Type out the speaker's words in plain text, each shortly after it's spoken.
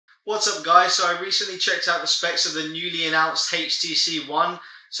What's up guys, so I recently checked out the specs of the newly announced HTC One.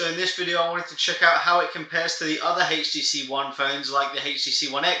 So in this video I wanted to check out how it compares to the other HTC One phones like the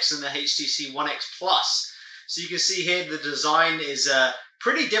HTC One X and the HTC One X Plus. So you can see here the design is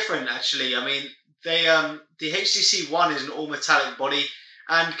pretty different actually. I mean, the HTC One is an all metallic body,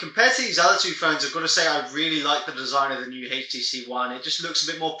 and compared to these other two phones I've got to say I really like the design of the new HTC One. It just looks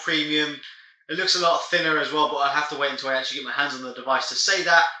a bit more premium. It looks a lot thinner as well, but I'll have to wait until I actually get my hands on the device to say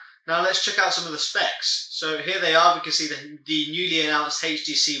that. Now let's check out some of the specs. So here they are. We can see the newly announced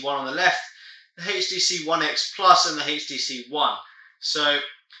HTC One on the left, the HTC One X Plus and the HTC One. So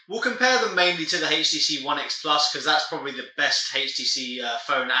we'll compare them mainly to the HTC One X Plus because that's probably the best HTC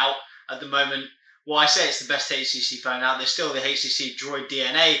phone out at the moment. Well, I say it's the best HTC phone out. There's still the HTC Droid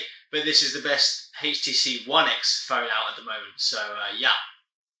DNA, but this is the best HTC One X phone out at the moment. So yeah.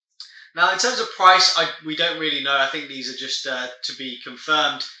 Now in terms of price, we don't really know. I think these are just to be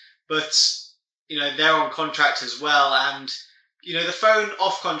confirmed. But, you know, they're on contract as well, and, you know, the phone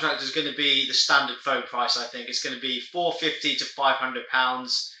off contract is going to be the standard phone price, I think. It's going to be £450 to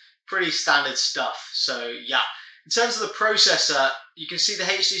 £500, pretty standard stuff. So, yeah. In terms of the processor, you can see the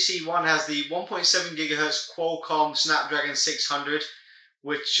HTC One has the 1.7 GHz Qualcomm Snapdragon 600,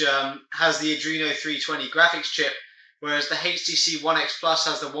 which has the Adreno 320 graphics chip, whereas the HTC One X Plus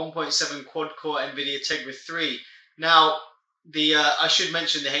has the 1.7 quad-core NVIDIA Tegra 3. Now, I should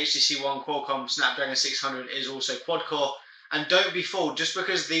mention the HTC One Qualcomm Snapdragon 600 is also quad-core, and don't be fooled, just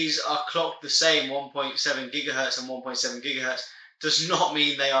because these are clocked the same 1.7 GHz and 1.7 GHz does not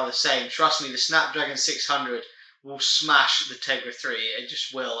mean they are the same. Trust me, the Snapdragon 600 will smash the Tegra 3. It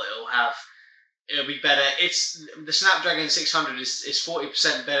just will. It'll be better. The Snapdragon 600 is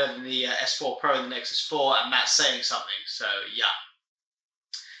 40% better than the S4 Pro and the Nexus 4, and that's saying something. So yeah.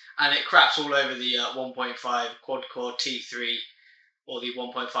 And it craps all over the 1.5 quad-core T3 or the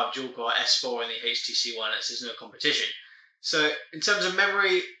 1.5 dual-core S4 and the HTC One X. There's no competition. So in terms of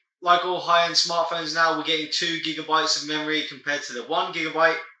memory, like all high-end smartphones now, we're getting 2 GB of memory compared to the 1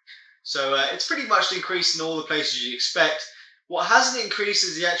 GB. So it's pretty much increased in all the places you'd expect. What hasn't increased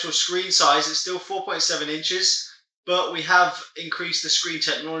is the actual screen size. It's still 4.7 inches, but we have increased the screen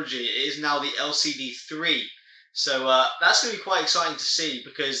technology. It is now the LCD 3. So that's going to be quite exciting to see,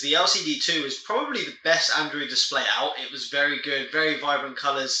 because the LCD 2 is probably the best Android display out. It was very good, very vibrant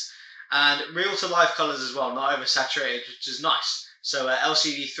colours, and real-to-life colours as well, not oversaturated, which is nice. So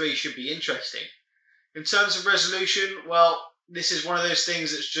LCD 3 should be interesting. In terms of resolution, well, this is one of those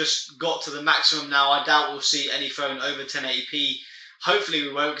things that's just got to the maximum now. I doubt we'll see any phone over 1080p. Hopefully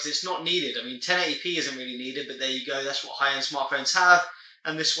we won't, because it's not needed. I mean, 1080p isn't really needed, but there you go. That's what high-end smartphones have.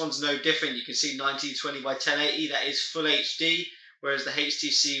 And this one's no different. You can see 1920 by 1080, that is full HD, whereas the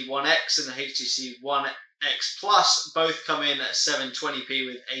HTC One X and the HTC One X Plus both come in at 720p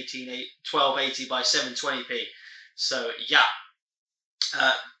with 1280 by 720p. So yeah.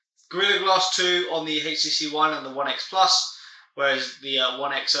 Gorilla Glass 2 on the HTC One and the One X Plus, whereas the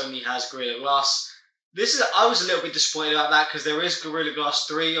One X only has Gorilla Glass. I was a little bit disappointed about that, because there is Gorilla Glass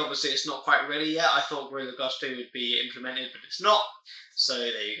 3. Obviously, it's not quite ready yet. I thought Gorilla Glass 2 would be implemented, but it's not. So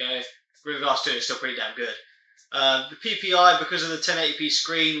there you go. Gorilla Glass 2 is still pretty damn good. The PPI, because of the 1080p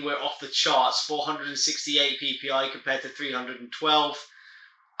screen, we're off the charts. 468 PPI compared to 312.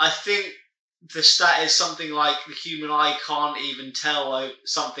 I think the stat is something like the human eye can't even tell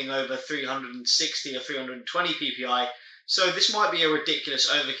something over 360 or 320 PPI. So this might be a ridiculous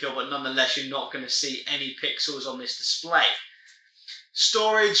overkill, but nonetheless, you're not going to see any pixels on this display.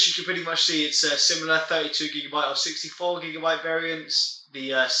 Storage, you can pretty much see it's similar, 32GB or 64GB variants.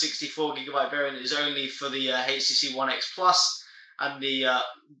 The 64GB variant is only for the HTC One X Plus, and the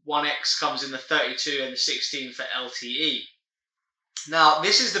One X comes in the 32 and the 16 for LTE. Now,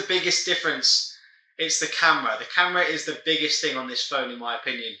 this is the biggest difference. It's the camera. The camera is the biggest thing on this phone, in my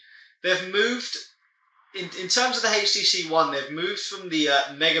opinion. They've moved, in terms of the HTC One, they've moved from the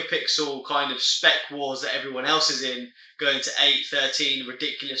megapixel kind of spec wars that everyone else is in, going to 8, 13,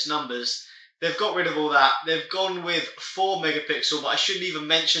 ridiculous numbers. They've got rid of all that. They've gone with 4 megapixel, but I shouldn't even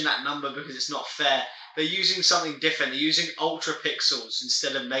mention that number because it's not fair. They're using something different. They're using ultra pixels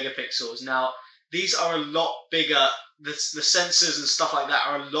instead of megapixels. Now, these are a lot bigger. The sensors and stuff like that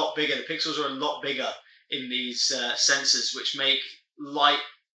are a lot bigger. The pixels are a lot bigger in these sensors, which make low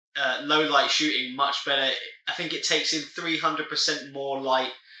light shooting much better. I think it takes in 300% more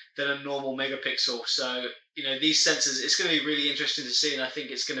light than a normal megapixel. So, you know, these sensors, it's going to be really interesting to see, and I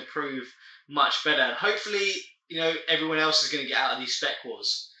think it's going to prove much better. And hopefully, you know, everyone else is going to get out of these spec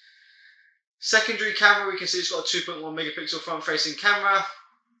wars. Secondary camera, we can see it's got a 2.1 megapixel front facing camera.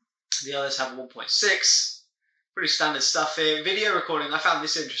 The others have 1.6. Pretty standard stuff here. Video recording, I found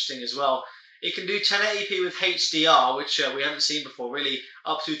this interesting as well. It can do 1080p with HDR, which we haven't seen before really,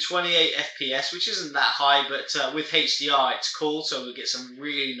 up to 28 FPS, which isn't that high, but with HDR it's cool, so we get some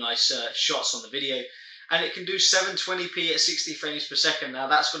really nice shots on the video. And it can do 720p at 60 frames per second. Now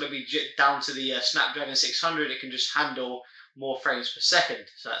that's going to be down to the Snapdragon 600. It can just handle more frames per second,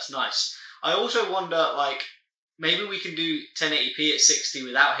 so that's nice. I also wonder, like, maybe we can do 1080p at 60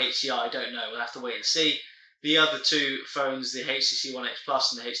 without HDR, I don't know, we'll have to wait and see. The other two phones, the HTC One X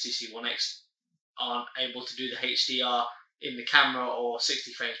Plus and the HTC One X, aren't able to do the HDR in the camera or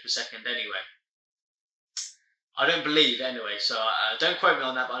 60 frames per second anyway. I don't believe anyway, so don't quote me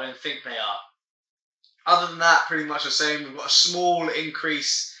on that, but I don't think they are. Other than that, pretty much the same. We've got a small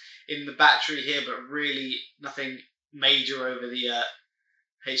increase in the battery here, but really nothing major over the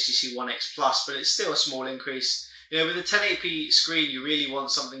HTC One X Plus, but it's still a small increase. You know, with a 1080p screen, you really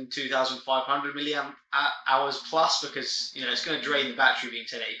want something 2,500 milliamp hours plus, because, you know, it's going to drain the battery being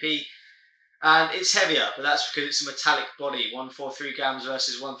 1080p. And it's heavier, but that's because it's a metallic body, 143 grams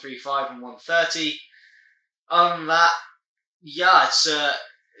versus 135 and 130. Other than that, yeah, it's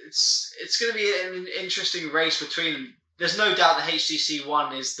going to be an interesting race between them. There's no doubt the HTC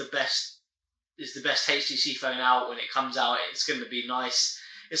One is the best HTC phone out when it comes out. It's going to be nice.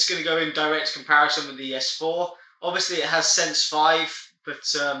 It's going to go in direct comparison with the S4. Obviously, it has Sense 5, but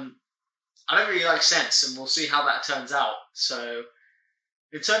I don't really like Sense, and we'll see how that turns out. So,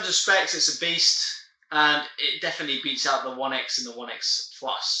 in terms of specs, it's a beast, and it definitely beats out the One X and the One X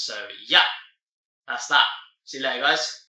Plus. So, yeah, that's that. See you later, guys.